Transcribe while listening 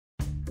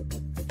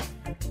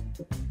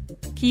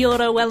Kia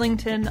ora,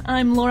 Wellington.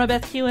 I'm Laura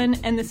Beth Hewen,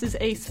 and this is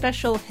a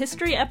special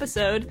history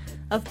episode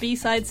of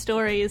B-Side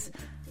Stories.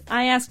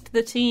 I asked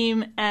the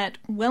team at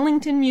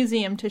Wellington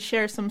Museum to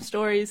share some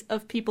stories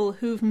of people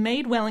who've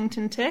made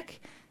Wellington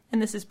tick,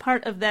 and this is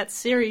part of that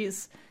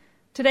series.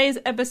 Today's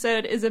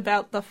episode is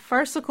about the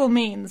farcical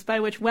means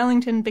by which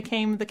Wellington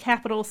became the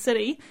capital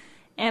city,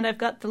 and I've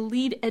got the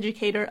lead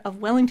educator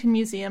of Wellington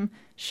Museum,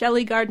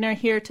 Shelley Gardner,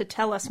 here to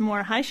tell us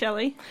more. Hi,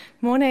 Shelley.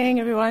 Morning,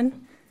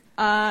 everyone.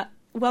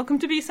 Welcome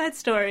to B-Side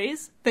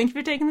Stories. Thank you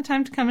for taking the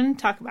time to come in and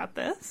talk about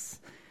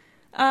this.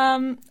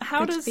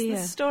 How does the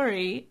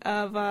story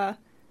of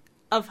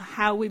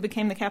how we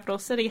became the capital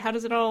city, how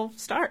does it all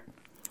start?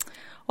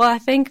 Well, I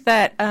think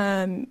that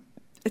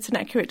it's an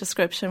accurate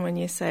description when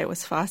you say it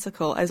was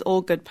farcical, as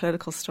all good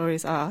political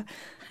stories are.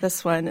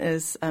 This one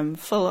is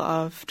full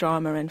of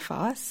drama and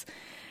farce.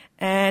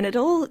 And it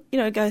all,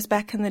 goes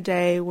back in the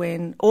day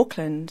when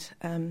Auckland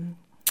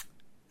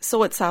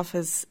saw itself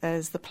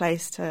as the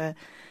place to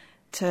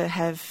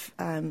have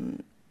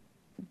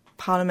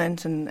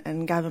parliament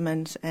and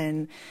government.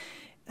 And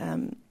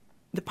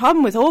the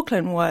problem with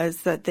Auckland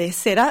was that their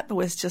setup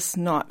was just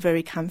not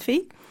very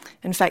comfy.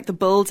 In fact, the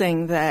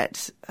building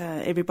that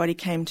everybody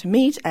came to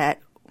meet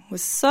at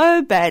was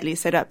so badly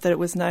set up that it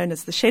was known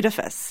as the shed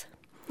office.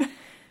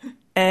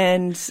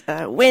 And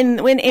when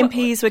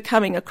MPs were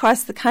coming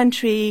across the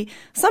country,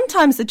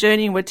 sometimes the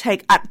journey would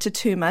take up to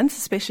 2 months,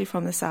 especially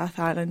from the South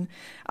Island,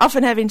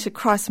 often having to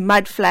cross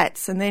mud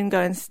flats and then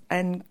go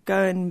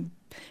and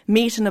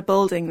meet in a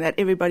building that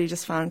everybody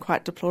just found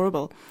quite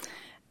deplorable.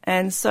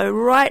 And so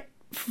right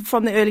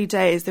from the early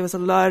days, there was a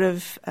lot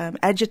of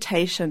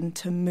agitation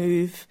to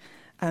move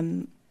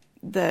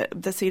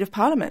the seat of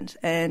Parliament,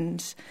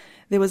 and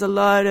there was a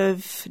lot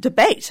of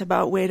debate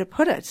about where to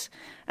put it.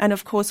 And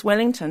of course,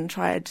 Wellington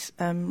tried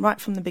right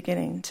from the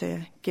beginning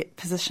to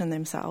position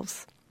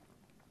themselves.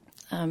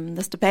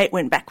 This debate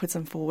went backwards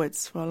and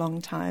forwards for a long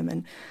time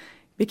and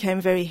became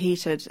very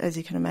heated, as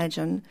you can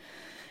imagine.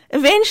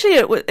 Eventually,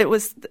 it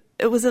was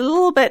a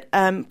little bit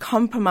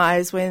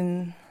compromised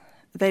when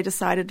they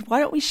decided, why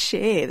don't we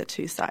share the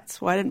two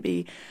sites? Why don't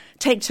we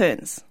take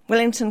turns?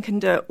 Wellington can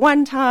do it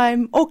one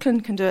time,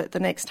 Auckland can do it the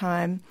next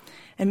time,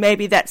 and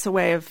maybe that's a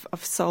way of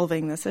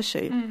solving this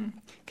issue.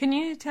 Can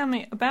you tell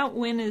me about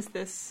when is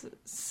this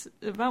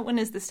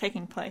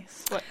taking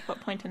place?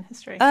 What point in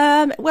history?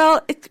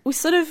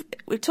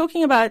 We're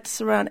talking about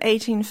around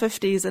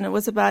 1850s, and it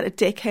was about a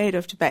decade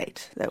of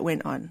debate that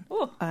went on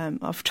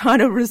of trying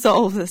to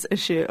resolve this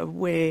issue of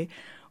where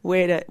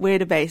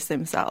to base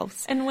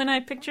themselves. And when I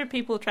picture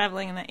people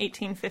traveling in the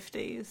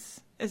 1850s,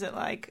 is it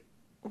like,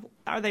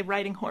 are they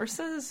riding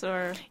horses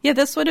or? Yeah,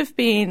 this would have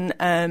been,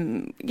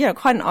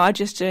 quite an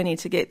arduous journey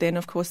to get there. And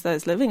of course,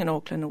 those living in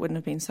Auckland, it wouldn't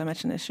have been so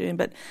much an issue.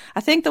 But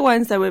I think the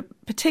ones that were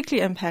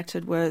particularly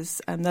impacted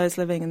was those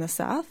living in the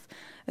south,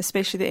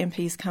 especially the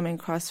MPs coming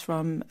across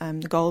from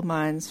the gold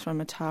mines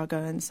from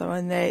Otago and so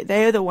on.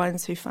 They are the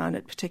ones who found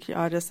it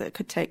particularly arduous. That it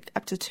could take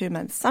up to 2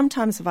 months,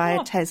 sometimes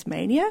via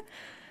Tasmania,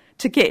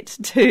 to get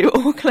to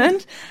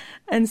Auckland.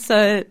 And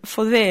so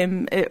for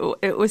them,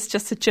 it was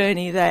just a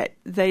journey that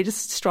they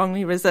just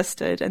strongly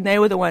resisted. And they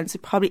were the ones who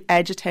probably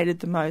agitated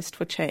the most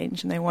for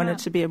change. And they wanted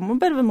to be a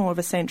bit more of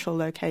a central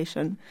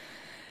location.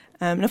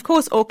 And of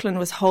course, Auckland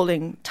was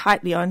holding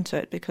tightly onto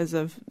it because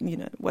of,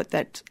 what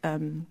that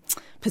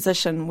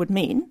position would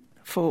mean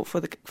for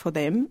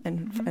them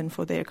and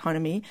for their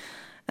economy.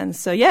 And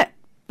so,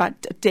 but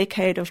a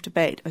decade of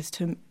debate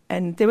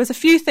and there was a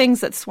few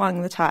things that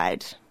swung the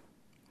tide.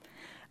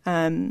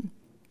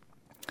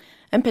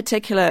 In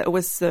particular, it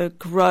was the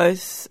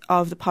growth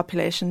of the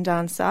population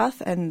down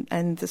south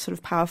and the sort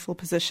of powerful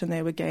position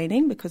they were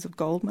gaining because of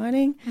gold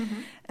mining.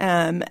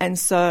 And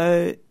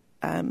so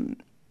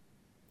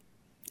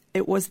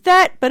it was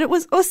that, but it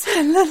was also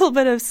a little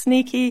bit of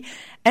sneaky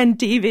and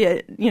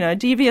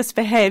devious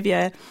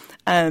behaviour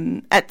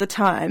at the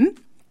time,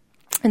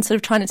 and sort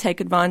of trying to take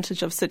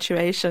advantage of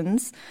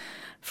situations.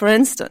 For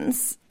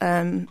instance,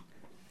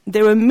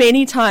 there were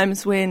many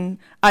times when,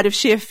 out of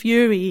sheer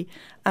fury,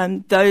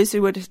 those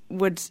who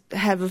would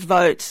have a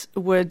vote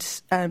would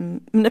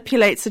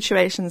manipulate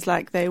situations,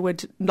 like they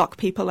would lock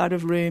people out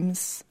of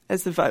rooms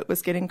as the vote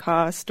was getting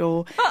cast,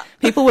 or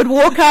people would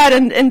walk out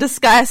in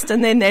disgust,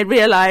 and then they'd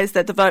realise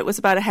that the vote was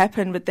about to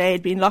happen, but they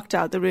had been locked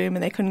out the room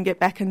and they couldn't get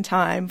back in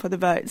time for the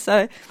vote.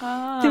 So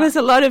there was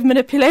a lot of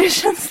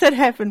manipulations that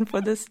happened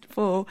for this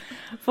for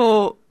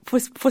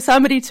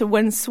somebody to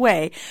win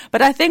sway.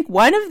 But I think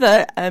one of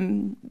the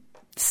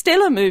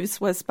stellar moves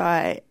was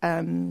by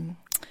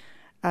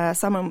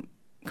someone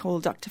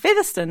called Dr.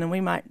 Featherston, and we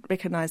might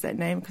recognise that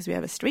name because we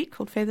have a street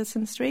called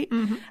Featherston Street.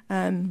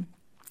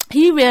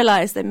 He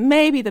realised that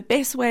maybe the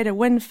best way to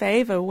win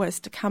favour was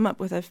to come up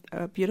with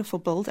a beautiful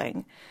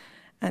building.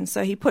 And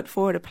so he put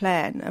forward a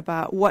plan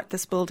about what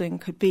this building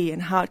could be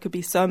and how it could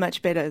be so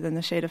much better than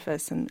the shed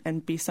office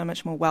and be so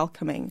much more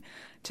welcoming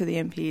to the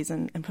MPs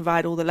and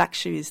provide all the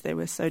luxuries they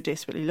were so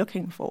desperately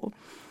looking for.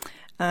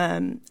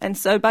 And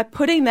so by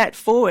putting that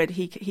forward,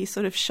 he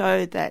sort of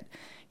showed that,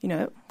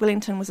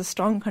 Wellington was a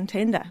strong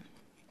contender.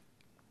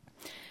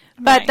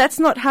 But Right. that's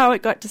not how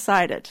it got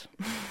decided.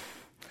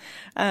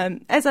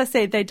 As I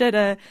said, they did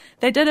a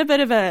bit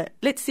of a,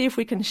 let's see if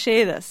we can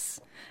share this.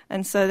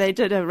 And so they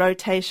did a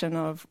rotation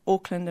of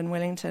Auckland and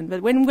Wellington.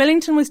 But when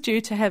Wellington was due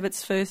to have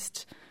its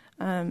first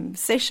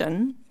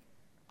session,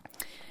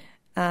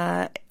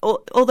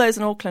 all those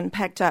in Auckland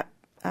packed up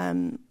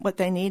what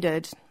they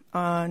needed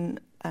on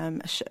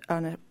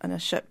a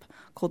ship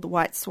called the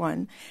White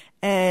Swan,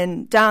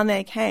 and down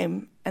they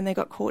came, and they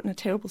got caught in a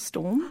terrible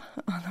storm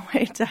on the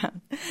way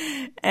down.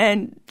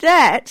 And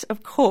that,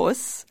 of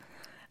course,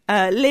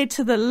 led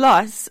to the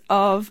loss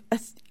of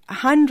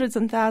hundreds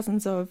and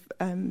thousands of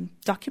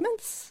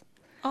documents,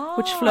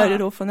 which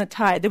floated off on the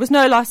tide. There was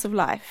no loss of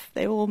life.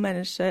 They all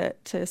managed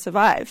to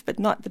survive, but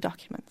not the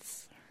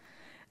documents,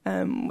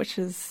 which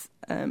is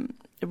a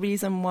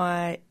reason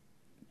why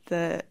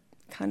the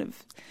kind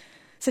of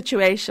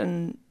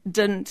situation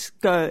didn't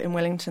go in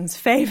Wellington's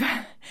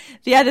favour.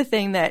 The other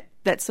thing that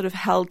sort of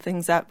held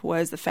things up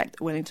was the fact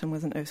that Wellington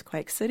was an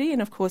earthquake city,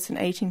 and of course in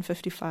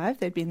 1855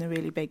 there'd been the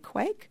really big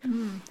quake,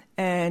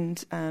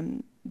 and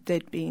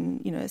there'd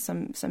been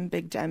some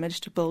big damage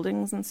to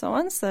buildings and so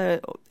on. So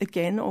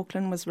again,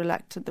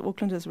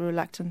 Aucklanders were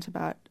reluctant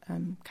about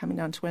coming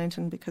down to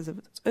Wellington because of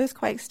its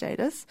earthquake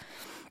status.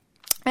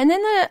 And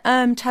then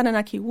the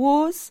Taranaki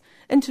Wars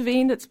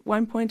intervened at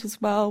one point as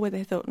well, where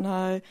they thought,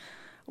 no,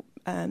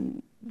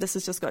 this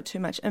has just got too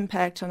much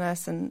impact on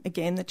us. And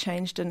again, the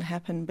change didn't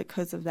happen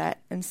because of that.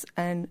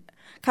 And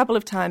a couple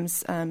of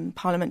times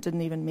Parliament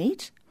didn't even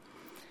meet.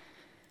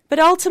 But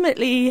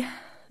ultimately,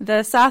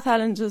 the South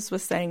Islanders were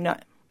saying, no,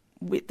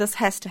 this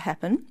has to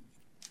happen.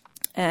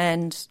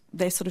 And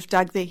they sort of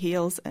dug their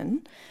heels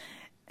in.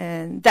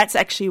 And that's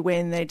actually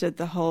when they did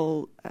the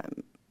whole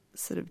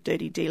sort of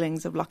dirty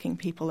dealings of locking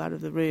people out of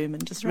the room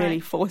and just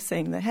really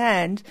forcing the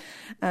hand.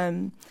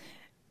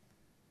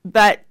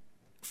 But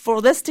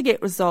for this to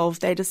get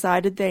resolved, they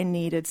decided they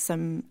needed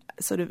some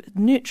sort of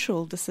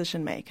neutral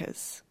decision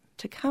makers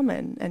to come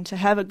in and to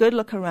have a good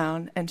look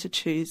around and to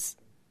choose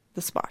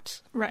the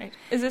spot. Right.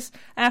 Is this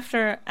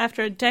after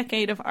a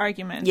decade of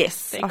argument?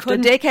 Yes, after a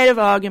decade of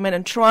argument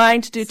and trying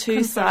to do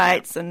two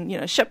sites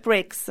and,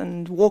 shipwrecks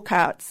and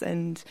walkouts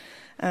and,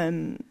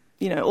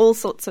 all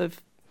sorts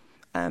of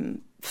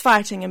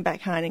fighting and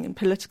backhinding and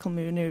political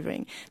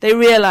manoeuvring. They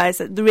realised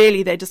that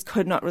really they just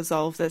could not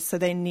resolve this, so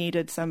they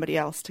needed somebody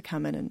else to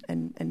come in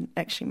and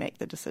actually make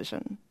the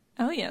decision.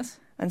 Oh, yes.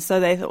 And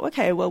so they thought,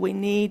 okay, well, we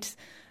need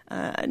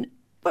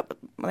what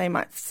they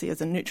might see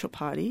as a neutral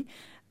party.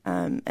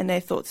 And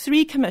they thought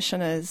 3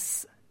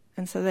 commissioners,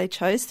 and so they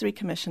chose 3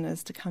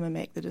 commissioners to come and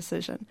make the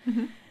decision.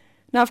 Mm-hmm.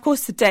 Now, of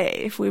course,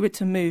 today, if we were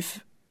to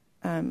move,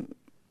 if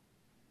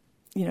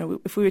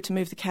we were to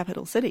move the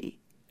capital city,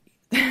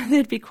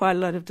 there'd be quite a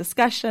lot of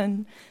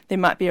discussion. There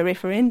might be a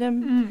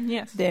referendum.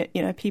 Yes. There,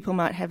 people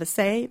might have a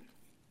say.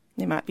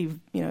 There might be,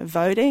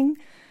 voting.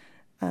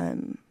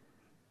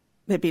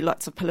 There'd be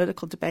lots of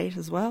political debate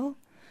as well.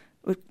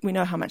 We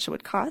know how much it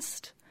would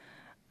cost.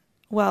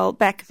 Well,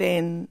 back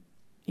then,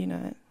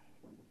 the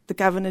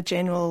Governor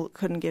General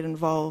couldn't get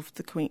involved.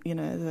 The Queen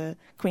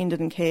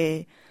didn't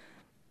care.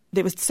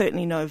 There was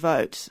certainly no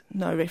vote,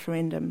 no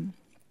referendum.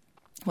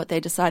 What they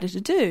decided to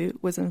do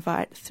was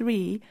invite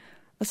 3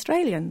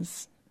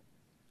 Australians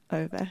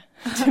over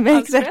to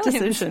make that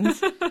decision.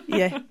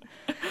 Yeah.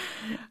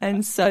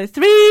 And so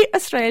 3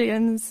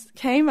 Australians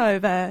came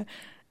over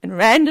and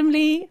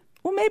randomly,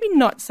 or maybe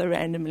not so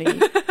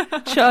randomly,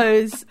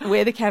 chose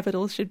where the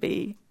capital should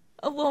be.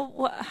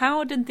 Well,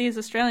 how did these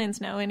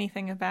Australians know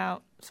anything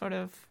about sort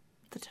of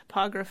the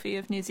topography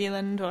of New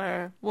Zealand,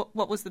 or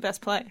what was the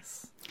best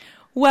place?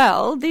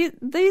 Well,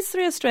 these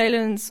 3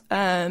 Australians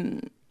there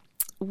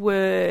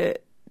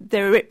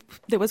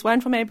was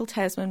one from Abel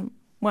Tasman,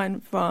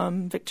 one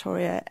from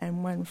Victoria,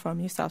 and one from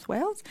New South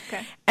Wales.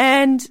 Okay.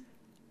 And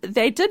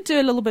they did do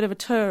a little bit of a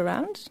tour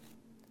around.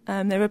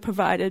 They were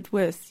provided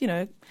with,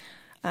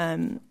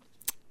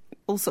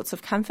 all sorts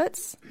of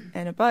comforts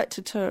and a boat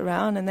to tour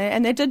around, and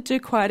they did do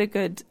quite a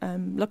good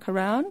look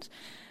around.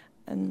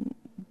 And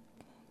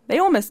they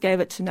almost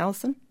gave it to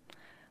Nelson.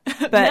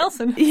 But,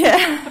 Nelson?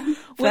 Yeah.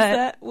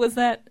 Was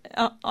that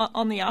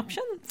on the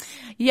options?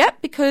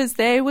 Yep, because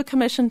they were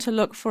commissioned to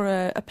look for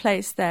a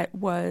place that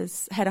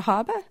had a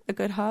harbour, a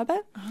good harbour,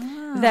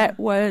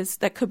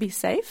 that could be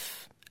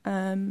safe,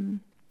 and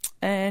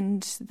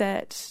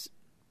that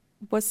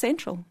was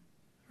central.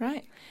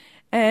 Right.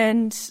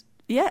 And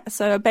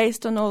so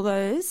based on all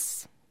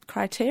those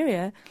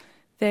criteria,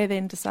 they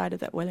then decided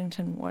that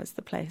Wellington was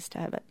the place to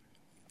have it.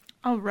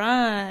 All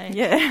right.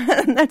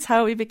 Yeah, that's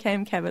how we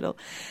became capital.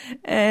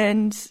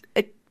 And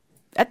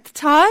at the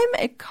time,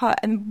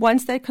 and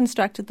once they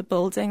constructed the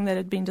building that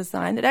had been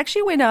designed, it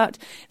actually went out.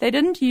 They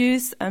didn't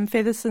use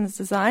Featherston's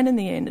design in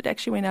the end. It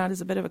actually went out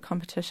as a bit of a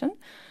competition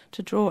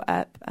to draw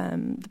up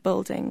the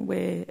building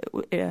where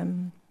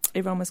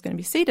everyone was going to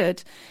be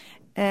seated.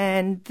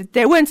 And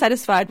they weren't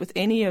satisfied with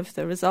any of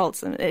the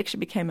results, and it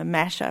actually became a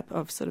mashup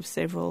of sort of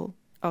several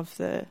of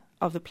the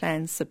of the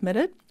plans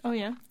submitted. Oh,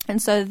 yeah.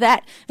 And so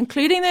that,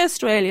 including the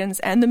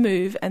Australians and the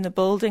move and the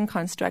building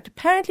construct,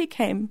 apparently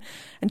came,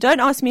 and don't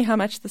ask me how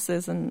much this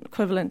is in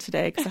equivalent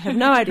today because I have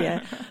no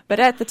idea, but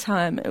at the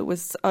time it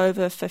was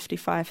over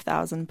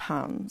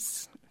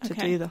 £55,000 to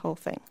do the whole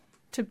thing.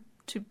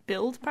 To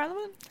build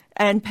Parliament?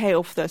 And pay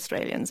off the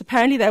Australians.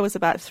 Apparently that was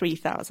about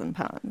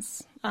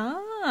 £3,000.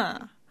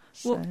 Ah.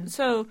 Well,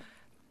 so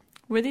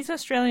were these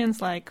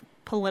Australians like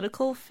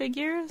political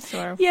figures?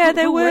 Or yeah,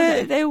 who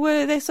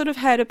were. They sort of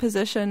had a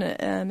position.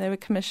 They were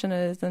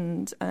commissioners,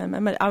 and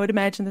I would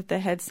imagine that they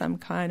had some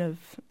kind of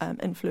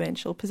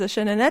influential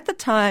position. And at the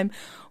time,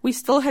 we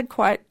still had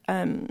quite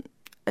a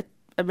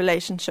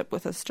relationship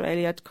with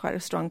Australia, quite a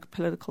strong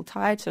political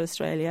tie to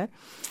Australia.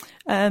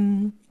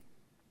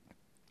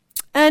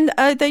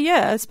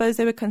 I suppose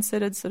they were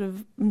considered sort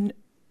of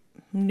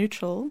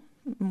neutral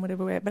in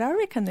whatever way. But I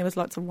reckon there was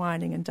lots of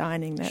whining and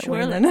dining that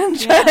went in and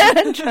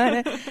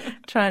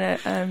trying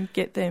to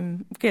get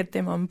them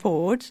on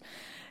board.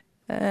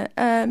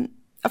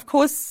 Of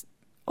course,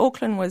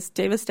 Auckland was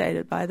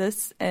devastated by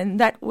this, and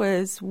that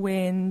was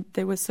when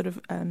there was sort of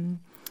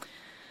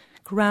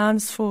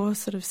grounds for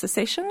sort of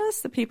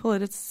secessionists, the people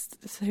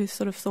who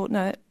sort of thought,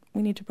 no,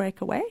 we need to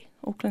break away.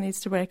 Auckland needs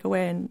to break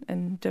away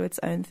and do its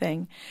own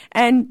thing.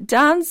 And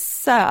down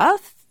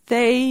south,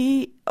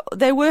 they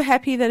were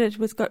happy that it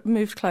got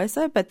moved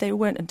closer, but they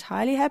weren't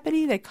entirely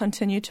happy. They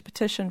continued to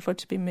petition for it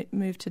to be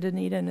moved to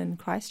Dunedin and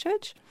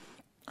Christchurch.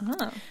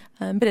 Oh.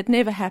 But it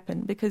never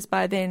happened because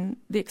by then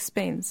the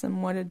expense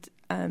and what had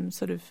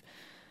sort of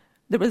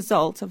the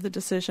result of the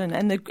decision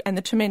and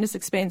the tremendous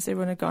expense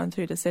everyone had gone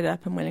through to set it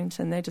up in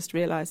Wellington, they just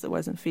realised it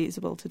wasn't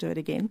feasible to do it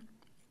again.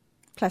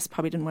 Plus,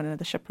 probably didn't want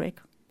another shipwreck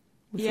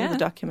with all the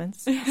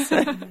documents.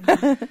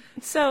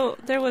 So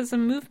there was a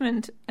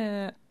movement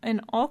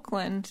in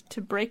Auckland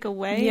to break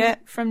away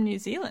from New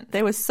Zealand.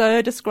 They were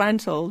so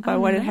disgruntled by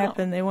what had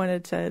happened. They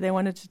wanted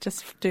to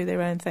just do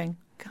their own thing.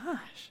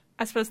 Gosh,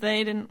 I suppose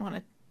they didn't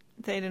want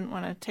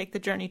to take the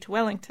journey to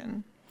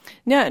Wellington.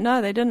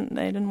 No, they didn't.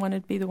 They didn't want to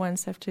be the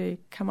ones to have to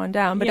come on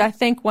down. But I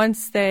think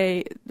once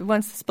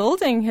this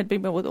building had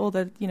been built with all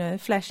the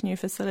flash new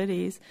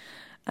facilities,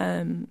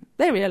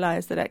 they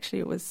realised that actually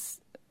it was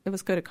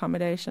good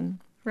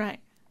accommodation.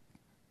 Right.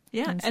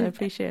 Yeah, and so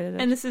appreciated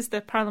it. And this is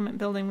the Parliament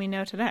building we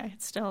know today.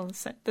 It's still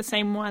the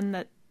same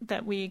one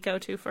that we go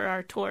to for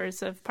our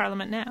tours of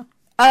Parliament now.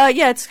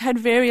 It's had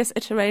various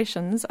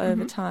iterations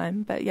over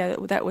time, but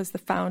that was the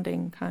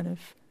founding kind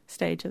of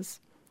stages.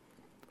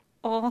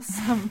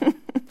 Awesome.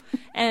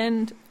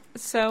 And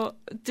so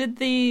did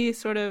the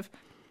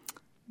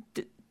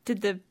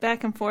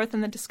back and forth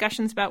and the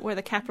discussions about where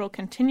the capital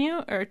continue,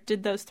 or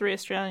did those three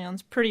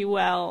Australians pretty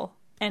well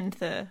end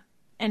the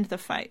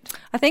fight?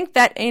 I think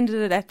that ended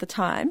it at the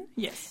time.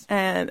 Yes.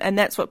 And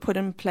that's what put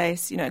in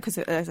place, because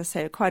as I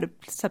say, quite a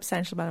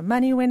substantial amount of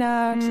money went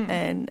out,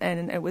 and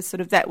it was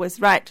sort of, that was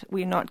right.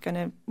 We're not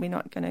going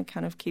to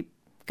kind of keep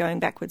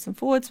going backwards and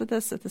forwards with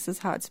this. This is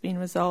how it's been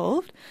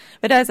resolved.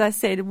 But as I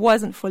said, it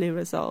wasn't fully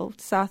resolved.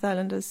 South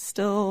Islanders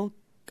still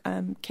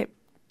kept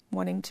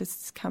wanting to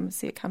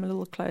see it come a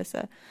little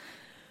closer,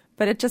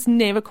 but it just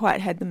never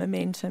quite had the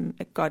momentum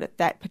it got at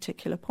that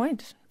particular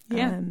point.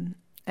 Yeah.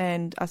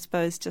 And I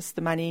suppose just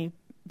the money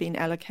being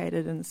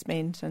allocated and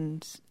spent,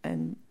 and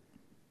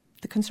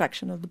the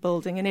construction of the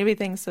building and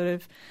everything sort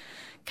of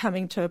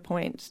coming to a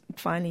point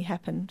finally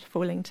happened for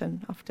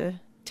Wellington after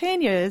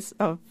 10 years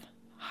of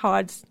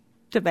hard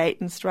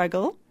debate and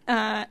struggle.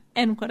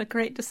 And what a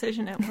great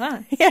decision it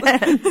was.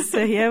 Yeah.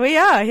 So here we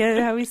are.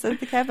 Here how we serve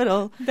the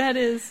capital. That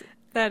is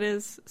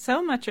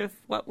so much of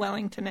what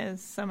Wellington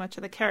is. So much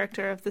of the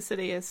character of the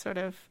city is sort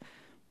of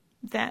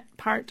that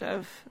part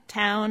of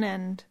town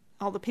and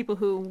all the people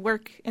who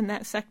work in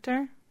that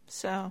sector.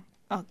 So,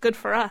 good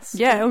for us.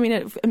 Yeah, I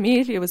mean,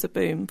 immediately it was a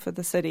boom for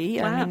the city.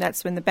 Wow. I mean,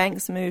 that's when the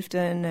banks moved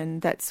in,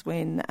 and that's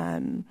when,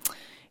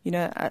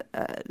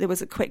 there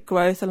was a quick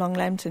growth along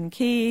Lambton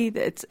Quay.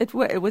 It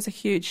was a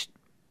huge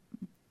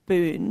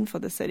boon for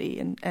the city,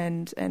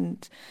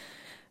 and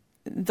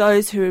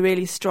those who were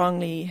really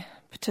strongly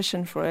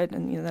petitioned for it,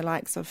 and the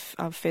likes of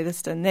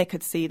Featherston, they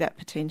could see that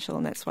potential,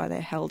 and that's why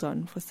they held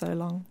on for so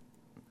long.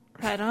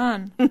 Right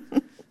on.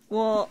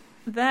 Well,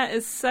 that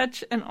is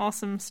such an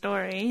awesome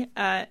story.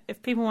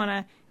 If people want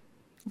to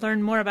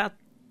learn more about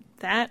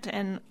that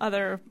and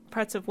other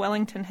parts of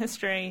Wellington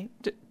history,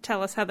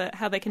 tell us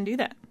how they can do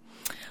that.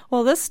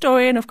 Well, this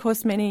story, and of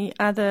course many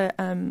other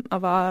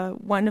of our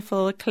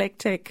wonderful,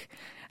 eclectic,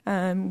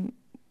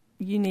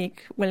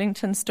 unique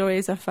Wellington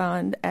stories are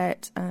found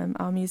at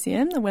our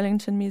museum, the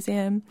Wellington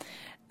Museum.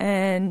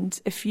 And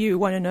if you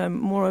want to know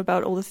more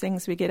about all the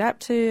things we get up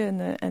to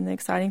and the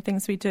exciting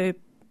things we do,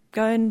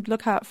 go and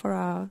look out for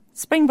our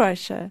spring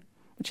brochure,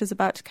 which is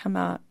about to come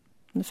out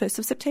on the 1st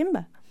of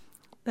September.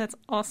 That's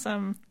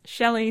awesome.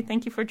 Shelley,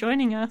 thank you for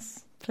joining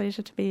us.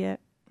 Pleasure to be here.